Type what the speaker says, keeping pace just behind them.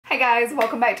guys,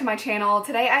 welcome back to my channel.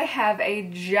 Today I have a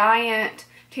giant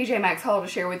TJ Maxx haul to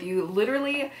share with you.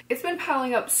 Literally, it's been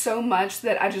piling up so much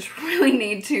that I just really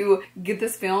need to get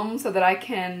this filmed so that I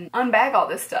can unbag all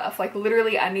this stuff. Like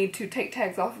literally, I need to take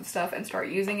tags off of stuff and start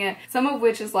using it. Some of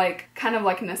which is like kind of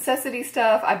like necessity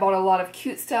stuff. I bought a lot of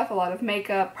cute stuff, a lot of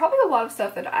makeup, probably a lot of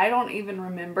stuff that I don't even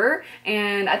remember.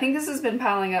 And I think this has been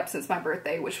piling up since my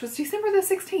birthday, which was December the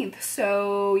 16th.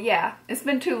 So yeah, it's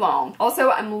been too long.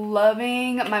 Also, I'm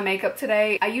loving my makeup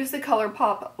today. I use the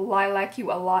ColourPop Lilac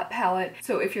You A Lot palette.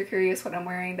 So if you're curious what I'm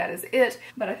wearing, that is it.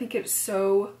 But I think it's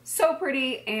so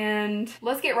pretty, and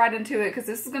let's get right into it because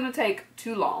this is gonna take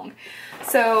too long.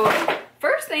 So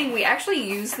first thing, we actually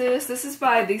use this. This is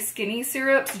by the Skinny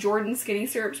Syrups, Jordan Skinny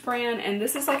Syrups brand, and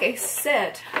this is like a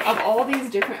set of all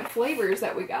these different flavors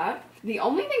that we got. The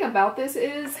only thing about this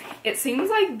is it seems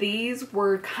like these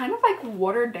were kind of like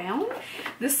watered down.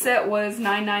 This set was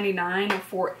 $9.99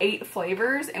 for 8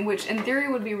 flavors, and which in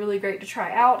theory would be really great to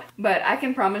try out, but I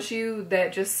can promise you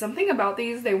that just something about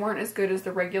these, they weren't as good as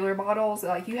the regular bottles.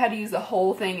 Like you had to use the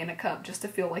whole thing in a cup just to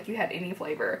feel like you had any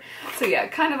flavor. So yeah,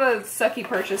 kind of a sucky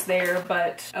purchase there,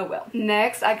 but oh well.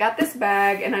 Next, I got this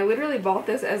bag, and I literally bought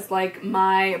this as like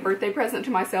my birthday present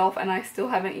to myself, and I still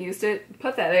haven't used it.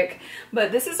 Pathetic.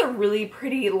 But this is a really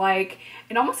pretty, like,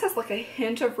 it almost has like a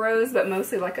hint of rose, but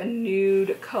mostly like a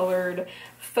nude colored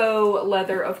faux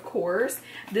leather, of course.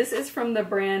 This is from the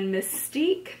brand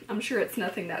Mystique. I'm sure it's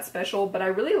nothing that special, but I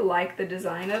really like the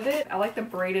design of it. I like the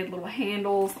braided little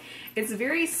handles. It's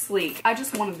very sleek. I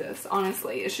just wanted this,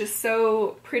 honestly. It's just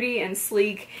so pretty and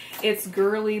sleek. It's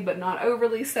girly, but not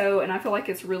overly so, and I feel like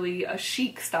it's really a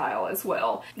chic style as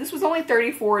well. This was only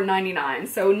 $34.99,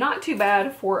 so not too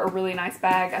bad for a really nice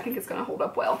bag. I think it's gonna hold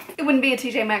up well. It wouldn't be a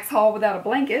TJ Maxx haul without a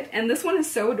blanket, and this one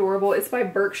is so adorable. It's by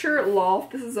Berkshire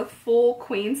Loft. This is a full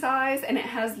queen size, and it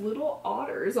has little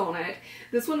otters on it.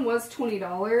 This one was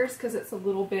 $20 because it's a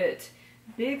little bit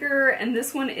bigger, and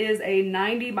this one is a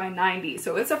 90 by 90,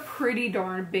 so it's a pretty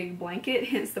darn big blanket,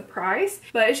 hence the price.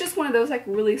 But it's just one of those like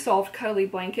really soft cuddly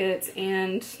blankets,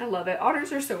 and I love it.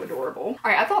 Otters are so adorable.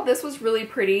 All right, I thought this was really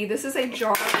pretty. This is a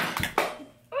jar.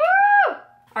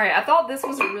 Alright, I thought this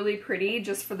was really pretty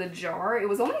just for the jar. It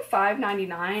was only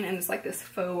 $5.99, and it's like this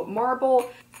faux marble,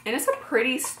 and it's a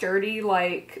pretty sturdy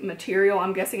like material.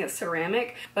 I'm guessing it's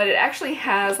ceramic, but it actually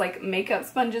has like makeup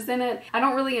sponges in it. I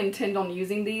don't really intend on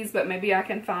using these, but maybe I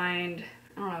can find,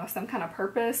 I don't know, some kind of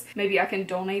purpose. Maybe I can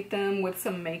donate them with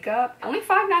some makeup. Only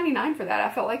 $5.99 for that.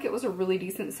 I felt like it was a really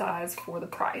decent size for the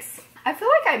price. I feel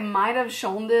like I might have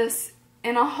shown this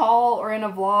in a haul or in a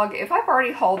vlog. If I've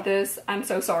already hauled this, I'm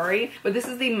so sorry. But this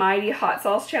is the Mighty Hot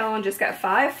Sauce Challenge. It's got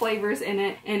 5 flavors in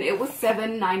it, and it was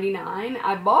 $7.99.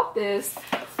 I bought this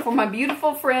for my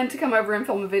beautiful friend to come over and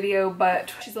film a video,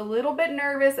 but she's a little bit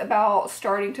nervous about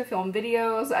starting to film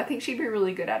videos. I think she'd be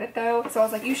really good at it though. So I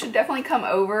was like, you should definitely come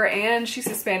over, and she's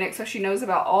Hispanic, so she knows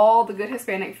about all the good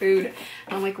Hispanic food.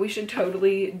 And I'm like, we should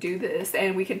totally do this,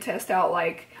 and we can test out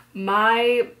like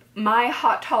my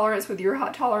hot tolerance with your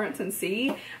hot tolerance and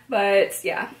see. But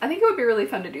yeah, I think it would be really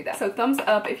fun to do that. So thumbs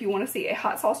up if you want to see a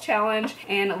hot sauce challenge,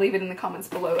 and leave it in the comments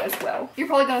below as well. You're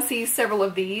probably going to see several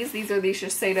of these. These are the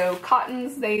Shiseido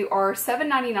cottons. They are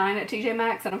 $7.99 at TJ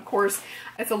Maxx, and of course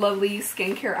it's a lovely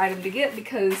skincare item to get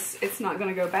because it's not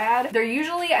going to go bad. They're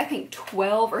usually, I think,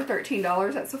 $12 or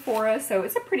 $13 at Sephora, so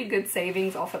it's a pretty good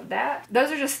savings off of that.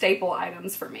 Those are just staple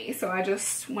items for me, so I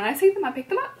just, when I see them, I pick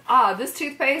them up. This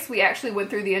toothpaste, we actually went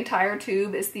through the entire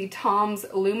tube. It's the Tom's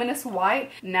Luminous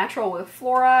White Natural with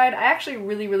Fluoride. I actually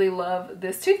really love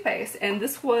this toothpaste, and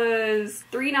this was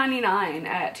 $3.99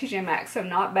 at TJ Maxx, so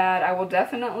not bad. I will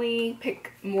definitely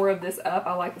pick more of this up.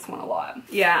 I like this one a lot.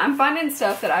 Yeah, I'm finding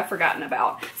stuff that I've forgotten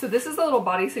about. So this is a little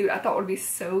bodysuit I thought would be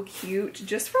so cute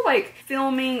just for like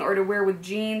filming or to wear with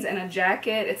jeans and a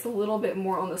jacket. It's a little bit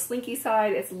more on the slinky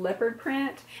side. It's leopard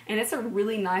print, and it's a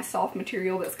really nice soft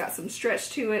material that's got some stretch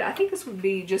to it. I think this would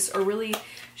be just a really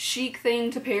chic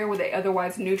thing to pair with a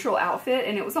otherwise neutral outfit,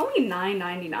 and it was only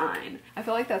 $9.99. I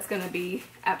feel like that's gonna be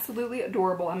absolutely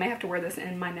adorable. I may have to wear this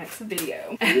in my next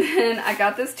video. And then I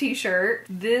got this t-shirt.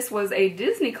 This was a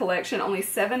Disney collection, only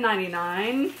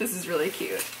 $7.99. This is really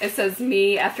cute. It says,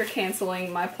 me after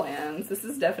canceling my plans. This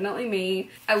is definitely me.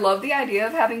 I love the idea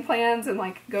of having plans and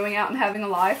like going out and having a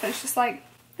life, and it's just like,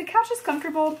 the couch is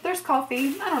comfortable, there's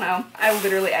coffee, I don't know. I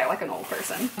literally act like an old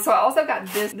person. So I also got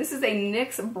this. This is a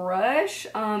NYX brush.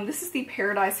 This is the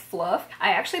Paradise Fluff.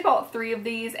 I actually bought 3 of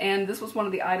these, and this was one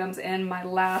of the items in my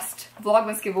last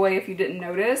Vlogmas giveaway if you didn't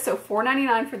notice. So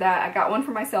 $4.99 for that. I got one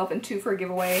for myself and 2 for a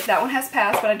giveaway. That one has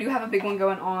passed, but I do have a big one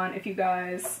going on if you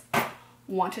guys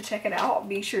want to check it out,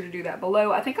 be sure to do that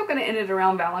below. I think I'm going to end it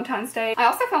around Valentine's Day. I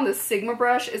also found this Sigma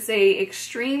brush. It's a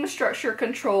Extreme Structure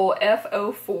Control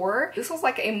F04. This was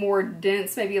like a more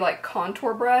dense, maybe like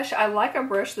contour brush. I like a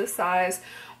brush this size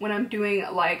when I'm doing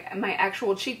like my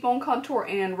actual cheekbone contour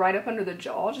and right up under the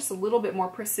jaw, just a little bit more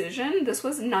precision. This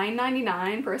was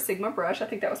 $9.99 for a Sigma brush. I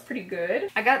think that was pretty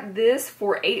good. I got this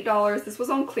for $8. This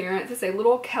was on clearance. It's a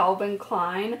little Calvin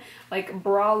Klein like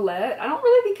bralette. I don't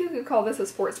really think you could call this a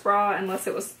sports bra unless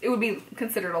it would be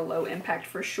considered a low impact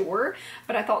for sure.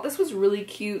 But I thought this was really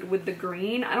cute with the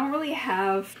green. I don't really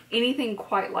have anything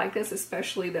quite like this,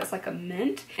 especially that's like a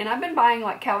mint. And I've been buying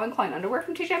like Calvin Klein underwear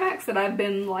from TJ Maxx that I've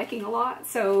been liking a lot.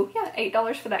 So yeah,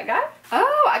 $8 for that guy.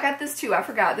 Oh, I got this too. I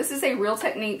forgot. This is a Real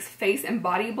Techniques face and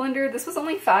body blender. This was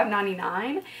only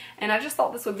 $5.99, and I just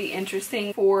thought this would be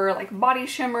interesting for like body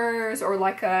shimmers or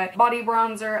like a body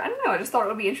bronzer. I don't know. I just thought it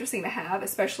would be interesting to have,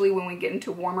 especially when we get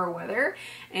into warmer weather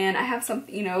and I have some,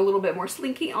 you know, a little bit more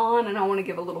slinky on and I want to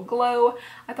give a little glow.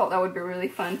 I thought that would be really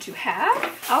fun to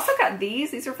have. I also got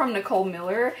these. These are from Nicole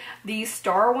Miller. These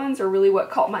star ones are really what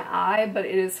caught my eye, but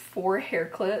it is 4 hair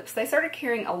clips. They started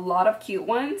carrying a lot of cute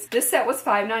ones. This set was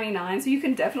 $5.99, so you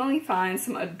can definitely find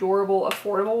some adorable,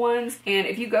 affordable ones. And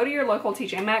if you go to your local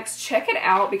TJ Maxx, check it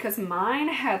out because mine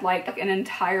had like an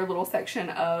entire little section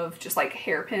of just like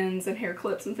hairpins and hair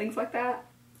clips and things like that.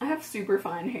 I have super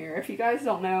fine hair. If you guys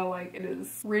don't know, like it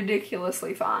is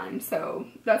ridiculously fine. So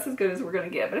that's as good as we're gonna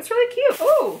get, but it's really cute.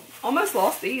 Oh, almost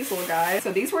lost these little guys.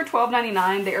 So these were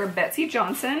 $12.99. They are Betsy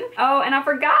Johnson. Oh, and I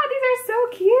forgot, these are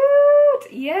so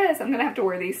cute. Yes, I'm gonna have to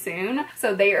wear these soon.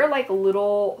 So they are like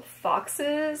little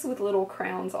foxes with little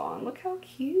crowns on. Look how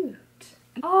cute.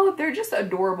 Oh, they're just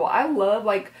adorable. I love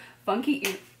like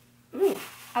funky,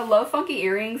 I love funky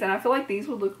earrings, and I feel like these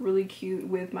would look really cute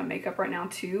with my makeup right now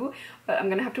too, but I'm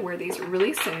gonna have to wear these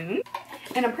really soon.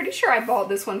 And I'm pretty sure I bought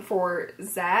this one for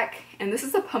Zach, and this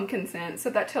is a pumpkin scent, so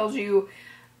that tells you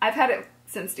I've had it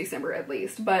since December at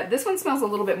least, but this one smells a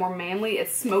little bit more manly.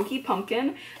 It's smoky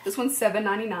pumpkin. This one's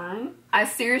 $7.99. I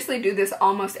seriously do this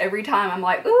almost every time. I'm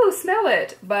like, ooh, smell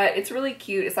it, but it's really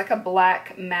cute. It's like a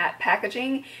black matte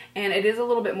packaging, and it is a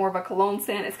little bit more of a cologne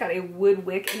scent. It's got a wood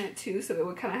wick in it too, so it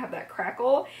would kind of have that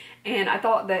crackle. And I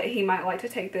thought that he might like to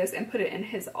take this and put it in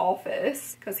his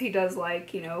office because he does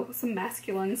like, you know, some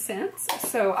masculine scents.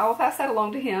 So I will pass that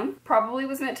along to him. Probably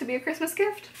was meant to be a Christmas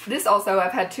gift. This also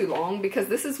I've had too long because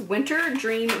this is Winter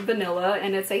Dream Vanilla,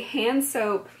 and it's a hand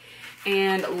soap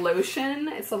and lotion.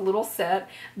 It's a little set.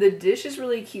 The dish is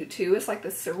really cute too. It's like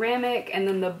the ceramic, and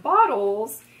then the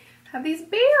bottles have these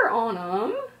bear on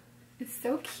them. It's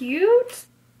so cute.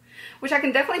 Which I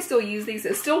can definitely still use these.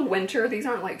 It's still winter. These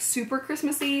aren't like super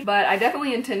Christmassy, but I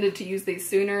definitely intended to use these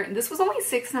sooner. And this was only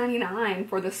 $6.99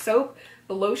 for the soap,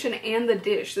 the lotion, and the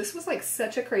dish. This was like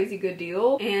such a crazy good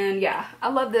deal. And yeah, I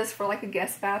love this for like a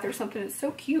guest bath or something. It's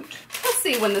so cute. Let's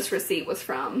see when this receipt was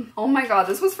from. Oh my god,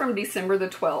 this was from December the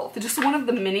 12th. Just one of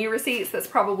the mini receipts that's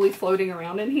probably floating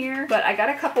around in here. But I got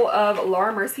a couple of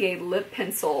Laura Mercier lip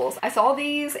pencils. I saw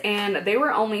these and they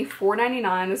were only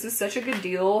 $4.99. This is such a good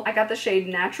deal. I got the shade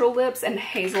Natural Lips and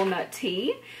Hazelnut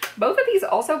Tea. Both of these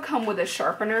also come with a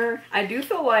sharpener. I do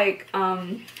feel like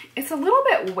it's a little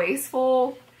bit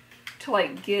wasteful to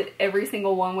like get every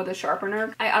single one with a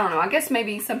sharpener. I don't know, I guess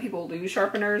maybe some people lose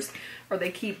sharpeners, or they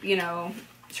keep, you know,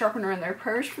 sharpener in their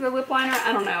purse for the lip liner.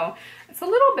 I don't know. It's a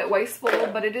little bit wasteful,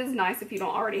 but it is nice if you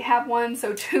don't already have one.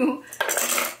 So two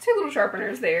little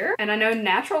sharpeners there. And I know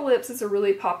Natural Lips is a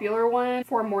really popular one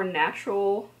for a more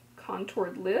natural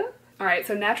contoured lip. Alright,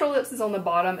 so Natural Lips is on the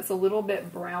bottom. It's a little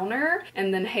bit browner,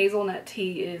 and then Hazelnut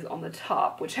Tea is on the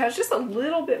top, which has just a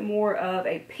little bit more of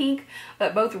a pink,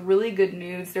 but both really good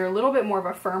nudes. They're a little bit more of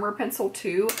a firmer pencil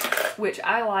too, which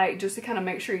I like just to kind of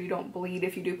make sure you don't bleed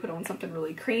if you do put on something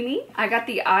really creamy. I got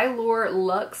the Allure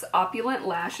Luxe Opulent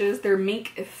Lashes. They're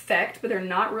mink effect, but they're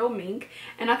not real mink.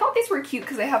 And I thought these were cute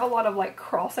because they have a lot of like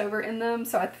crossover in them,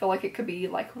 so I feel like it could be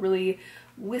like really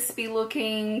wispy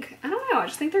looking. I don't know, I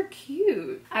just think they're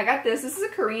cute. I got this. This is a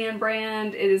Korean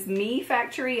brand. It is Me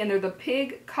Factory, and they're the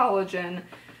Pig Collagen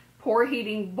Pore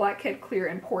Heating Blackhead Clear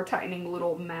and Pore Tightening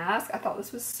Little Mask. I thought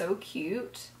this was so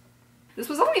cute. This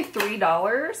was only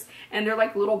 $3, and they're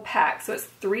like little packs, so it's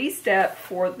 3-step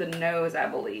for the nose, I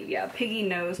believe. Yeah, Piggy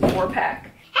Nose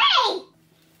 4-pack. Hey!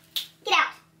 Get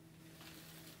out.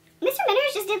 Mr.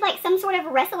 Minners just did like some sort of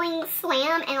wrestling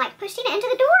slam and like pushed Tina into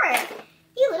the door.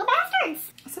 You little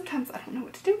bastards. Sometimes I don't know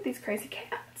what to do with these crazy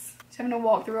cats. Just having to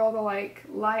walk through all the like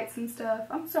lights and stuff.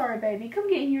 I'm sorry, baby. Come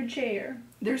get in your chair.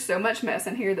 There's so much mess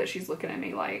in here that she's looking at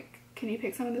me like Can you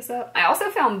pick some of this up? I also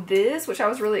found this, which I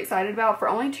was really excited about, for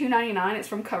only $2.99. It's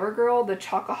from CoverGirl, the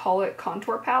Chocoholic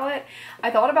Contour Palette. I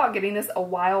thought about getting this a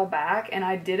while back and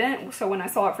I didn't. So when I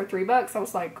saw it for $3, I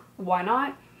was like, why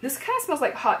not? This kind of smells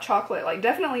like hot chocolate, like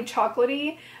definitely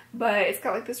chocolatey, but it's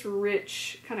got like this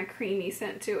rich kind of creamy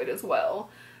scent to it as well.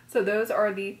 So those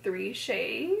are the 3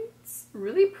 shades.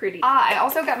 Really pretty. I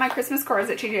also got my Christmas cards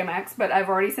at TJ Maxx, but I've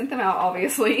already sent them out,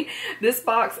 obviously. This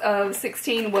box of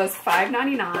 16 was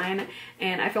 $5.99,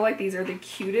 and I feel like these are the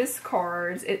cutest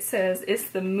cards. It says, "It's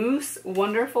the most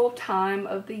wonderful time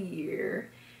of the year."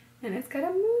 And it's got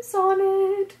a moose on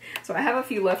it. So I have a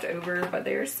few left over, but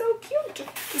they're so cute.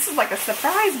 This is like a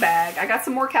surprise bag. I got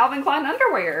some more Calvin Klein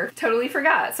underwear. Totally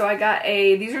forgot. So I got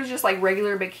these are just like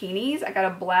regular bikinis. I got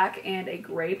a black and a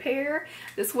gray pair.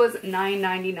 This was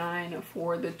 $9.99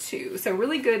 for the 2. So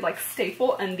really good like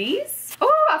staple undies.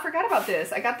 Oh, I forgot about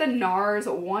this. I got the NARS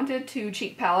Wanted To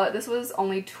cheek palette. This was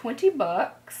only 20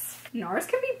 bucks. NARS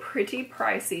can be pretty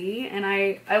pricey, and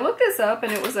I looked this up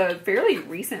and it was a fairly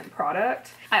recent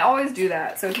product. I always do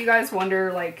that. So if you guys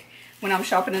wonder like when I'm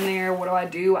shopping in there,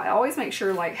 what do? I always make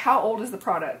sure like how old is the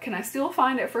product? Can I still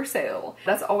find it for sale?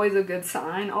 That's always a good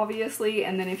sign, obviously.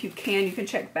 And then if you can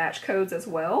check batch codes as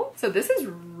well. So this is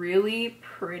really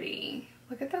pretty.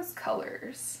 Look at those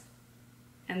colors.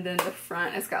 And then the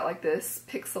front, it's got like this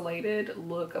pixelated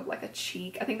look of like a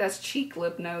cheek. I think that's cheek,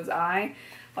 lip, nose, eye.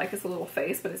 Like it's a little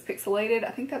face, but it's pixelated.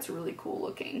 I think that's really cool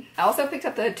looking. I also picked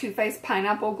up the Too Faced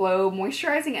Pineapple Glow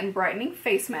Moisturizing and Brightening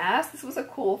Face Mask. This was a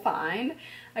cool find.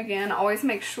 Again, always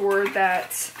make sure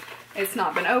that it's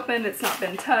not been opened, it's not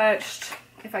been touched.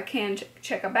 If I can,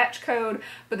 check a batch code.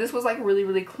 But this was like really,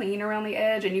 really clean around the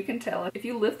edge, and you can tell if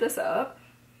you lift this up,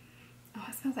 oh,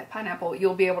 it smells like pineapple,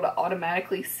 you'll be able to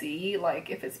automatically see like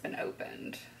if it's been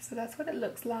opened. So that's what it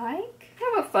looks like.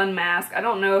 Kind of a fun mask. I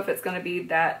don't know if it's going to be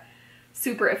that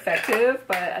super effective,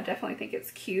 but I definitely think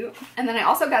it's cute. And then I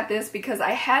also got this because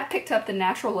I had picked up the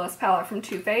Natural Lust palette from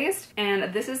Too Faced,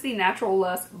 and this is the Natural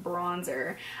Lust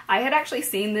bronzer. I had actually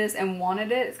seen this and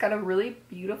wanted it. It's got a really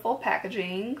beautiful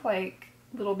packaging, like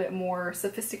a little bit more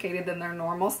sophisticated than their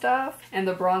normal stuff, and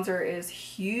the bronzer is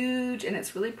huge and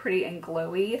it's really pretty and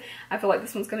glowy. I feel like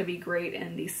this one's going to be great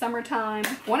in the summertime.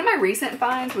 One of my recent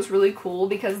finds was really cool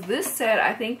because this set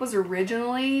I think was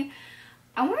originally,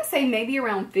 I want to say maybe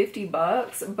around 50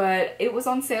 bucks, but it was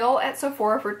on sale at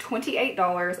Sephora for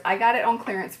 $28. I got it on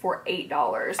clearance for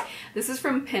 $8. This is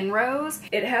from Penrose.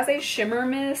 It has a shimmer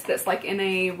mist that's like in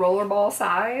a rollerball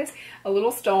size, a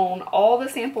little stone, all the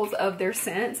samples of their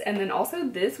scents, and then also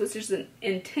this was just an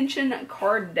intention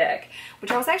card deck,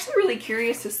 which I was actually really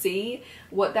curious to see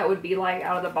what that would be like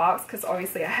out of the box because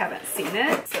obviously I haven't seen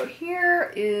it. So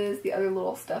here is the other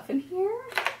little stuff in here.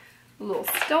 The little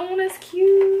stone is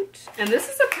cute. And this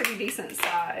is a pretty decent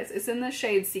size. It's in the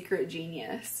shade Secret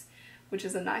Genius, which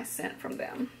is a nice scent from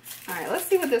them. All right, let's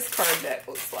see what this card deck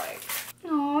looks like.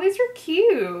 Oh, these are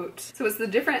cute. So it's the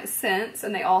different scents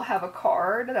and they all have a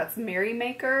card. That's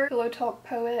Merrymaker, Pillow Talk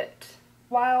Poet,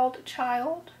 Wild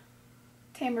Child,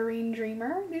 Tambourine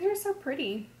Dreamer. These are so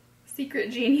pretty.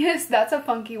 Secret Genius, that's a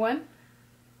funky one.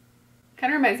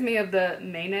 Kind of reminds me of the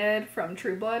Maynard from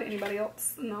True Blood. Anybody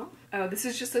else? No? Oh, this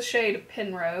is just a shade of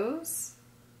Penrose.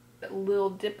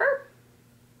 Lil Dipper.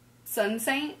 Sun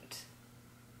Saint.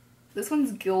 This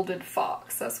one's Gilded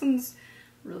Fox. This one's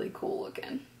really cool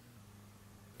looking.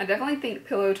 I definitely think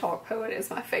Pillow Talk Poet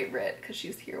is my favorite because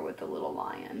she's here with the little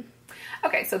lion.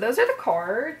 Okay, so those are the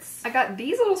cards. I got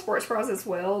these little sports bras as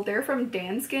well. They're from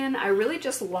Danskin. I really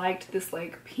just liked this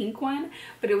like pink one,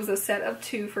 but it was a set of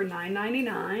 2 for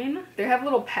 $9.99. They have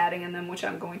little padding in them, which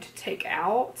I'm going to take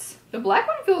out. The black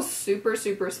one feels super,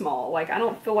 super small. Like I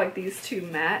don't feel like these two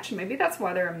match. Maybe that's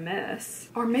why they're a mess.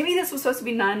 Or maybe this was supposed to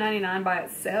be $9.99 by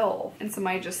itself and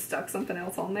somebody just stuck something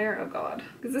else on there. Oh God.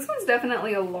 Because this one's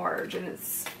definitely a large and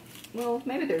it's, well,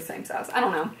 maybe they're the same size. I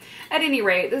don't know. At any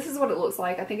rate, this is what it looks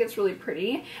like. I think it's really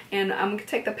pretty. And I'm going to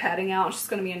take the padding out. It's just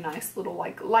going to be a nice little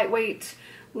like lightweight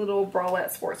little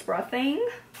bralette sports bra thing.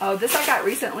 Oh, this I got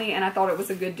recently and I thought it was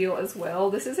a good deal as well.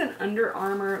 This is an Under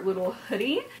Armour little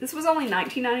hoodie. This was only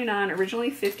 $19.99,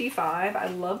 originally $55. I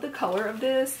love the color of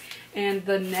this, and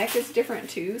the neck is different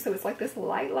too. So it's like this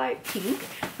light pink,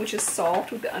 which is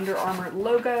soft with the Under Armour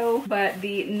logo, but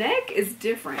the neck is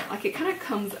different. Like it kind of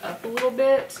comes up a little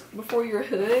bit before your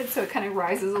hood, so it kind of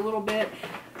rises a little bit.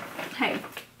 Hey.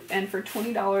 And for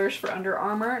 $20 for Under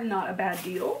Armour, not a bad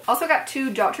deal. Also got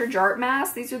 2 Dr. Jart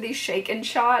masks. These are the Shake and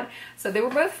Shot. So they were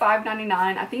both $5.99.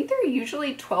 I think they're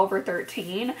usually $12 or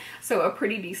 $13. So a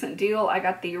pretty decent deal. I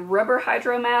got the Rubber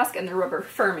Hydro Mask and the Rubber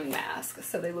Firming Mask.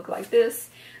 So they look like this.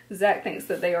 Zach thinks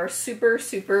that they are super,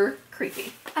 super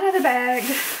creepy. Another bag.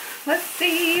 let's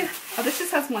see. Oh, this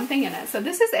just has one thing in it. So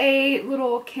this is a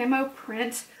little camo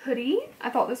print hoodie. I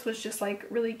thought this was just like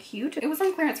really cute. It was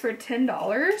on clearance for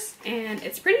 $10 and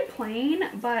it's pretty plain,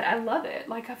 but I love it.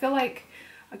 Like, I feel like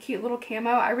a cute little camo.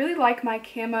 I really like my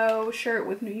camo shirt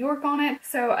with New York on it.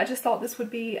 So I just thought this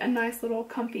would be a nice little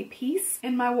comfy piece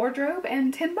in my wardrobe,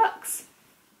 and 10 bucks.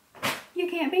 You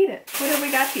can't beat it. What have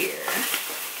we got here?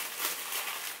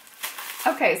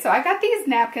 Okay, so I got these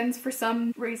napkins for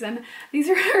some reason. These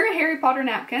are Harry Potter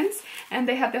napkins, and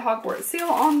they have the Hogwarts seal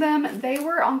on them. They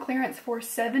were on clearance for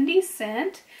 70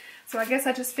 cents, so I guess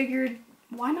I just figured,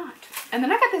 why not? And then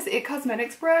I got this It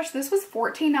Cosmetics brush. This was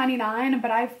 $14.99,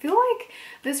 but I feel like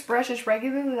this brush is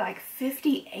regularly like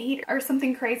 $58 or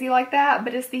something crazy like that.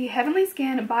 But it's the Heavenly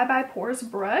Skin Bye Bye Pores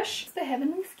brush. It's the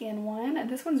Heavenly Skin one.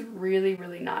 This one's really,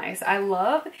 really nice. I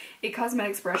love It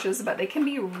Cosmetics brushes, but they can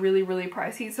be really, really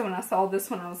pricey. So when I saw this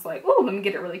one, I was like, oh, let me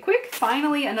get it really quick.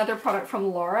 Finally, another product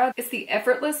from Laura. It's the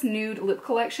Effortless Nude Lip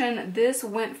Collection. This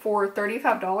went for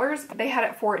 $35. They had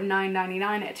it for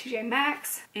 $9.99 at TJ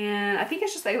Maxx. And I think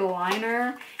it's just a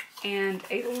liner and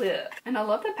a lip, and I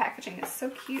love the packaging. It's so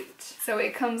cute. So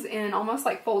it comes in almost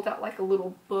like folds out like a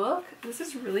little book. This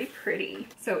is really pretty.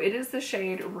 So it is the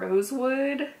shade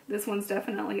Rosewood. This one's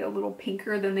definitely a little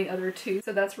pinker than the other two,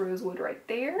 so that's Rosewood right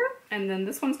there. And then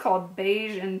this one's called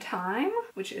Beige in Time,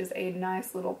 which is a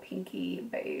nice little pinky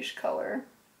beige color.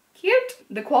 Cute.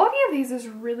 The quality of these is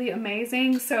really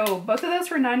amazing. So both of those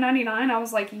for $9.99. I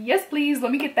was like, yes please,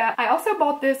 let me get that. I also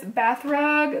bought this bath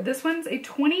rug. This one's a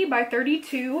 20 by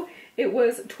 32. It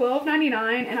was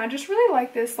 $12.99, and I just really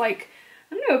like this, like,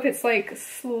 I don't know if it's like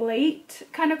slate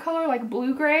kind of color, like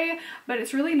blue gray, but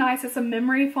it's really nice. It's a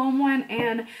memory foam one,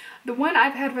 and the one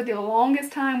I've had for the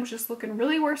longest time was just looking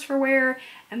really worse for wear,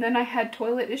 and then I had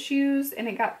toilet issues and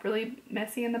it got really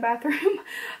messy in the bathroom.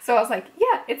 So I was like,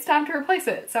 yeah, it's time to replace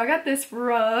it. So I got this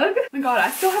rug. Oh my god,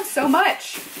 I still have so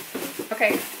much.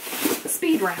 Okay,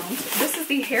 speed round. This is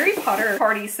the Harry Potter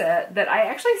party set that I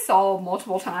actually saw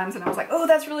multiple times, and I was like, oh,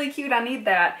 that's really cute, I need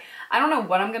that. I don't know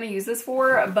what I'm going to use this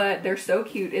for, but they're so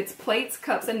cute. It's plates,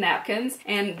 cups, and napkins,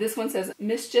 and this one says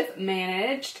Mischief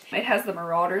Managed. It has the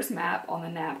Marauders map on the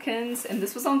napkins, and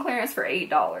this was on clearance for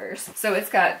 $8. So it's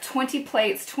got 20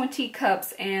 plates, 20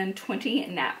 cups, and 20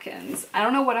 napkins. I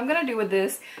don't know what I'm going to do with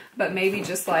this, but maybe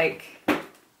just like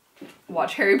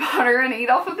watch Harry Potter and eat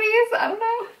off of these. I don't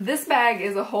know. This bag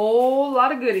is a whole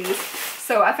lot of goodies.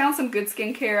 So I found some good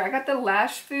skincare. I got the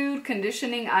Lash Food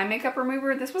Conditioning Eye Makeup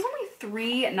Remover. This was only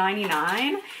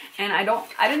 $3.99, and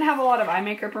I didn't have a lot of eye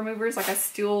makeup removers. Like, I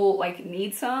still like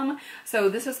need some. So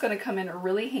this is going to come in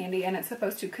really handy, and it's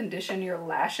supposed to condition your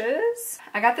lashes.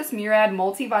 I got this Murad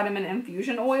Multivitamin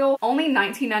Infusion Oil, only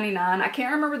 $19.99. I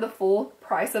can't remember the full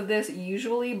price of this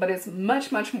usually, but it's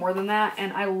much, much more than that,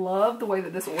 and I love the way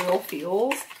that this oil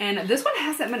feels. And this one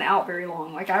hasn't been out very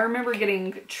long. Like, I remember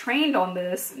getting trained on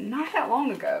this not that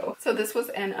long ago. So this was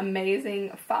an amazing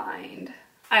find.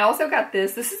 I also got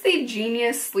this. This is the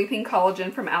Genius Sleeping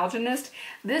Collagen from Algenist.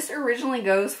 This originally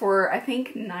goes for, I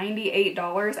think,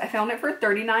 $98. I found it for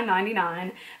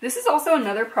 $39.99. This is also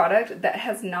another product that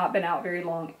has not been out very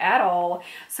long at all.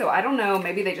 So I don't know,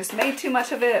 maybe they just made too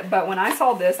much of it. But when I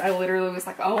saw this, I literally was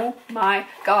like, oh my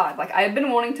god. Like, I had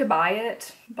been wanting to buy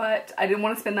it, but I didn't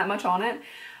want to spend that much on it.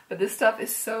 But this stuff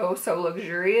is so, so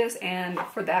luxurious, and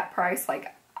for that price,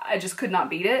 like, I just could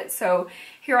not beat it. So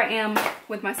here I am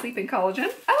with my sleeping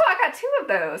collagen. Oh, I got two of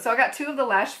those. So I got two of the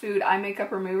Lash Food eye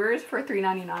makeup removers for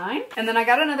 $3.99. And then I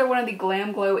got another one of the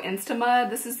Glam Glow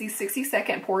Instamud. This is the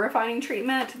 60-second pore refining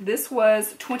treatment. This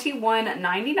was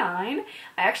 $21.99. I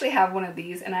actually have one of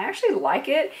these, and I actually like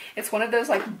it. It's one of those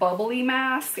like bubbly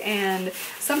masks, and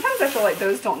sometimes I feel like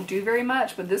those don't do very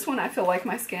much, but this one I feel like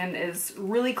my skin is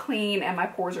really clean and my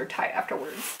pores are tight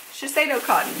afterwards. Shiseido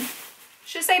cotton.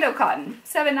 Shiseido cotton,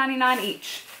 $7.99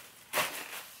 each.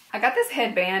 I got this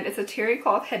headband. It's a terry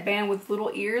cloth headband with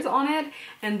little ears on it,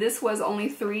 and this was only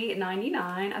 $3.99.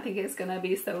 I think it's gonna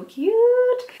be so cute.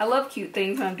 I love cute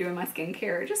things when I'm doing my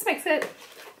skincare. It just makes it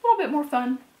a little bit more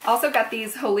fun. Also got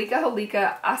these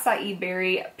Holika Acai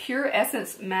Berry Pure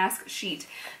Essence Mask Sheet.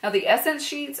 Now the Essence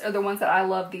sheets are the ones that I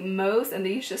love the most, and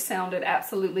these just sounded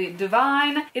absolutely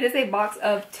divine. It is a box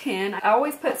of 10. I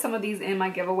always put some of these in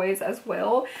my giveaways as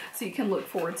well, so you can look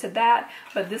forward to that.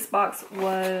 But this box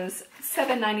was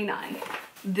 $7.99.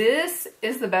 This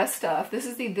is the best stuff. This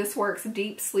is the This Works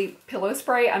Deep Sleep Pillow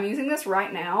Spray. I'm using this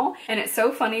right now, and it's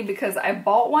so funny because I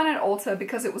bought one at Ulta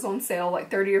because it was on sale, like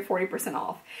 30 or 40%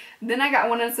 off. Then I got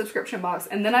one in a subscription box,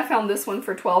 and then I found this one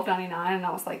for $12.99, and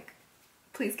I was like,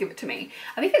 please give it to me.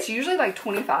 I think it's usually like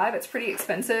 $25. It's pretty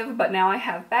expensive, but now I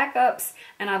have backups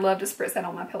and I love to spritz that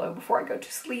on my pillow before I go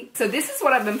to sleep. So this is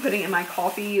what I've been putting in my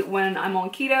coffee when I'm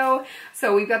on keto.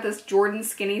 So we've got this Jordan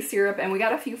Skinny Syrup and we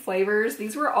got a few flavors.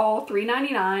 These were all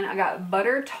 $3.99. I got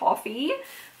butter toffee,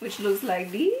 which looks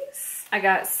like these. I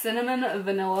got cinnamon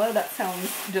vanilla, that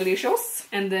sounds delicious.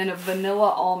 And then vanilla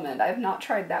almond. I have not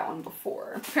tried that one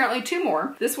before. Apparently 2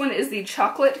 more. This one is the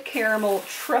chocolate caramel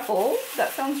truffle.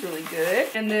 That sounds really good.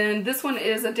 And then this one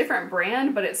is a different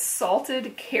brand, but it's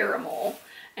salted caramel.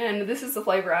 And this is the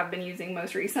flavor I've been using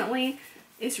most recently.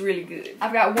 It's really good.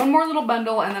 I've got one more little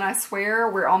bundle and then I swear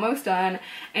we're almost done.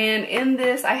 And in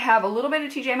this I have a little bit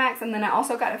of TJ Maxx and then I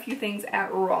also got a few things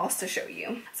at Ross to show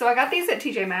you. So I got these at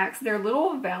TJ Maxx. They're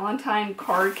little Valentine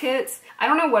card kits. I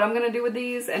don't know what I'm gonna do with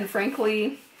these, and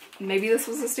frankly, maybe this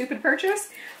was a stupid purchase,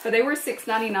 but they were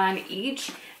 $6.99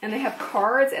 each and they have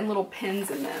cards and little pins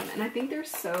in them. And I think they're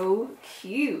so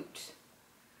cute.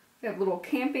 They have little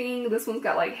camping. This one's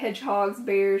got like hedgehogs,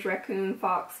 bears, raccoon,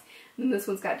 fox. And this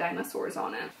one's got dinosaurs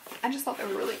on it. I just thought they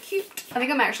were really cute. I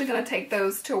think I'm actually gonna take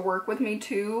those to work with me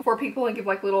too for people and give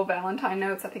like little Valentine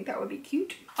notes. I think that would be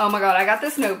cute. Oh my god, I got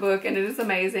this notebook and it is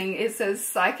amazing. It says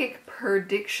Psychic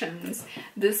Predictions.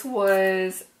 This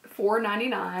was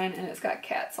 $4.99 and it's got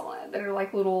cats on it. They're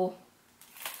like little,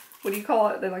 what do you call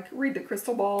it? They like read the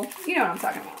crystal ball. You know what I'm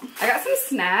talking about. I got some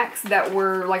snacks that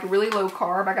were like really low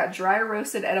carb. I got dry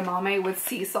roasted edamame with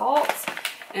sea salt.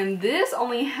 And this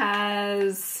only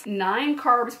has 9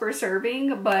 carbs per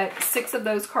serving, but 6 of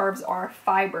those carbs are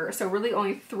fiber. So really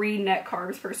only 3 net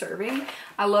carbs per serving.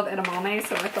 I love edamame,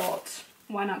 so I thought,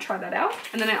 why not try that out?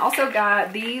 And then I also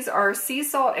got, these are sea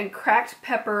salt and cracked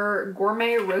pepper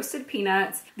gourmet roasted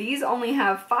peanuts. These only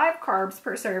have 5 carbs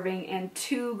per serving and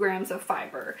 2 grams of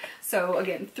fiber. So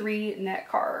again, 3 net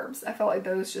carbs. I felt like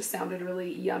those just sounded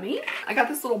really yummy. I got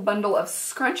this little bundle of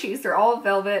scrunchies. They're all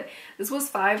velvet. This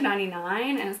was $5.99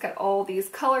 and it's got all these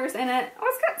colors in it. Oh,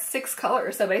 it's got 6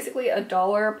 colors. So basically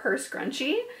 $1 per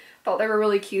scrunchie. Thought they were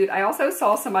really cute. I also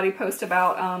saw somebody post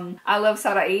about I Love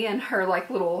Sarai and her like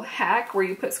little hack where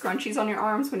you put scrunchies on your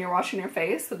arms when you're washing your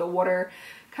face so the water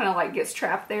kind of like gets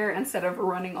trapped there instead of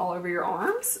running all over your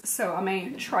arms. So I may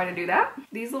try to do that.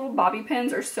 These little bobby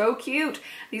pins are so cute.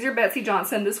 These are Betsy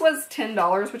Johnson. This was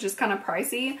 $10, which is kind of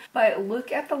pricey, but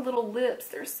look at the little lips.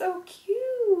 They're so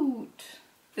cute.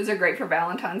 These are great for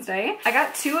Valentine's Day. I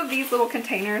got 2 of these little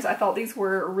containers. I thought these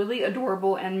were really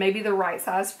adorable and maybe the right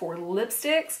size for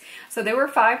lipsticks. So they were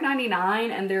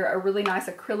 $5.99 and they're a really nice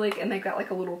acrylic and they've got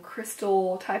like a little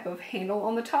crystal type of handle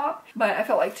on the top. But I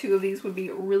felt like 2 of these would be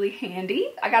really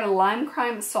handy. I got a Lime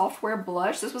Crime Software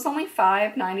blush. This was only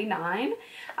 $5.99.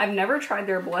 I've never tried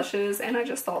their blushes and I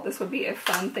just thought this would be a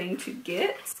fun thing to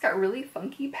get. It's got really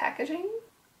funky packaging.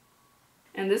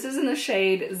 And this is in the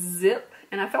shade Zip.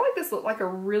 And I felt like this looked like a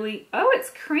really, oh, it's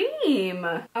cream.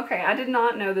 Okay, I did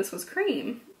not know this was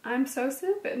cream. I'm so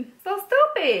stupid. So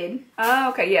stupid. Oh,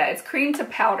 okay, yeah, it's cream to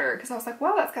powder. Because I was like,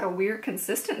 wow, that's got a weird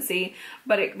consistency,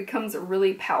 but it becomes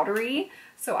really powdery.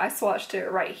 So I swatched it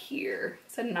right here.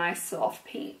 It's a nice soft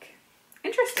pink.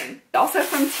 Interesting. Also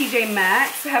from TJ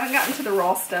Maxx, I haven't gotten to the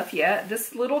raw stuff yet.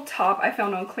 This little top I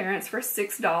found on clearance for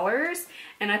 $6.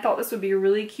 And I thought this would be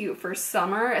really cute for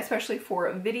summer, especially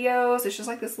for videos. It's just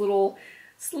like this little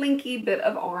slinky bit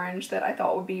of orange that I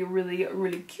thought would be really,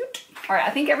 really cute. All right,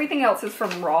 I think everything else is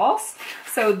from Ross.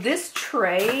 So this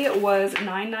tray was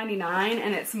 $9.99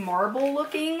 and it's marble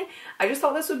looking. I just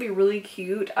thought this would be really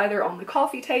cute either on the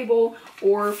coffee table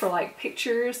or for like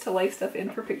pictures, to lay stuff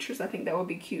in for pictures. I think that would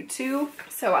be cute too.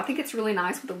 So I think it's really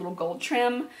nice with the little gold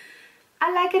trim.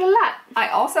 I like it a lot. I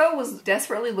also was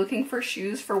desperately looking for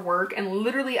shoes for work and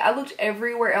literally I looked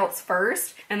everywhere else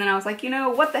first and then I was like, you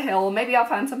know, what the hell, maybe I'll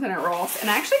find something at Ross.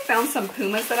 And I actually found some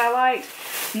Pumas that I liked,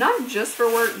 not just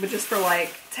for work, but just for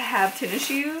like to have tennis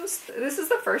shoes. This is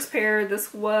the first pair.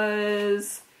 This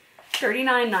was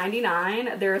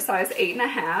 $39.99. They're a size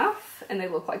 8.5 and they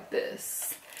look like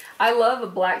this. I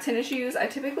love black tennis shoes. I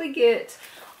typically get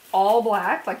all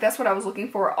black, like that's what I was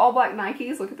looking for. All black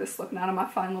Nikes. Look at this looking out of my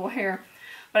fine little hair.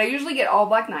 But I usually get all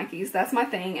black Nikes. That's my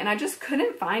thing. And I just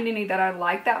couldn't find any that I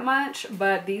like that much.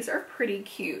 But these are pretty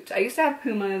cute. I used to have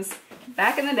Pumas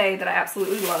back in the day that I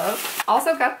absolutely love.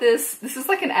 Also got this. This is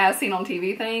like an as seen on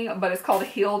TV thing, but it's called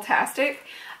Heel-tastic.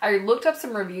 I looked up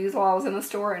some reviews while I was in the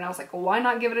store and I was like, well, why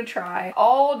not give it a try?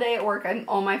 All day at work I'm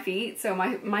on my feet. So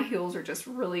my heels are just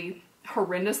really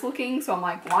horrendous looking, so I'm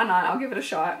like, why not? I'll give it a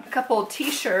shot. A couple of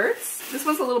t-shirts. This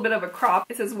one's a little bit of a crop.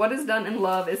 It says, what is done in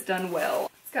love is done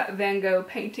well. It's got Van Gogh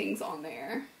paintings on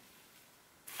there.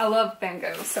 I love Van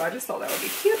Gogh, so I just thought that would be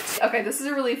cute. Okay, this is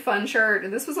a really fun shirt.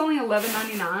 This was only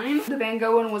 $11.99. The Van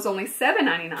Gogh one was only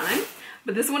 $7.99.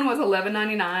 But this one was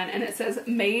 $11.99 and it says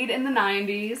made in the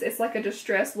 90s. It's like a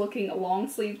distressed looking long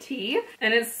sleeve tee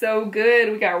and it's so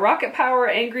good. We got Rocket Power,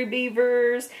 Angry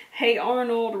Beavers, Hey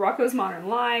Arnold, Rocco's Modern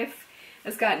Life.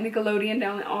 It's got Nickelodeon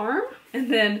down the arm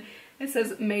and then it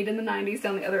says made in the 90s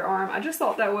down the other arm. I just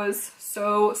thought that was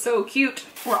so cute.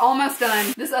 We're almost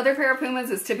done. This other pair of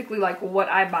Pumas is typically like what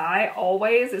I buy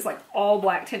always. It's like all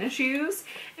black tennis shoes.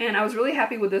 And I was really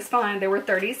happy with this find. They were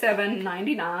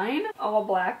 $37.99, all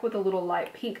black with a little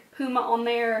light pink Puma on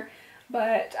there.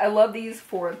 But I love these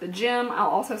for the gym. I'll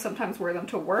also sometimes wear them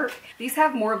to work. These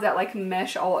have more of that like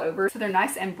mesh all over, so they're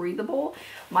nice and breathable.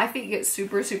 My feet get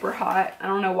super hot. I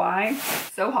don't know why.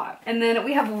 So hot. And then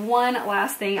we have one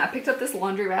last thing. I picked up this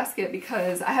laundry basket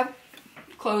because I have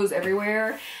clothes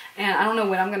everywhere and I don't know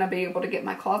when I'm gonna be able to get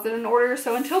my closet in order.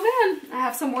 So until then, I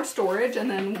have some more storage, and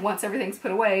then once everything's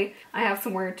put away, I have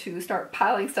somewhere to start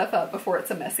piling stuff up before it's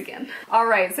a mess again. All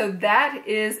right, so that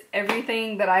is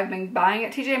everything that I've been buying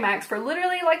at TJ Maxx for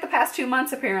literally like the past 2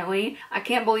 months apparently. I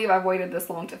can't believe I've waited this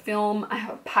long to film. I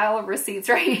have a pile of receipts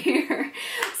right here.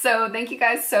 So thank you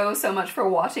guys so much for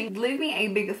watching. Leave me a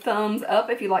big thumbs up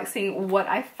if you like seeing what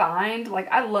I find.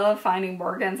 Like, I love finding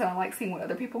bargains and I like seeing what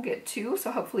other people get too.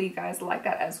 So hopefully you guys like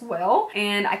that as well.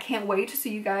 And I can't wait to see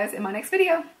you guys in my next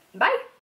video. Bye!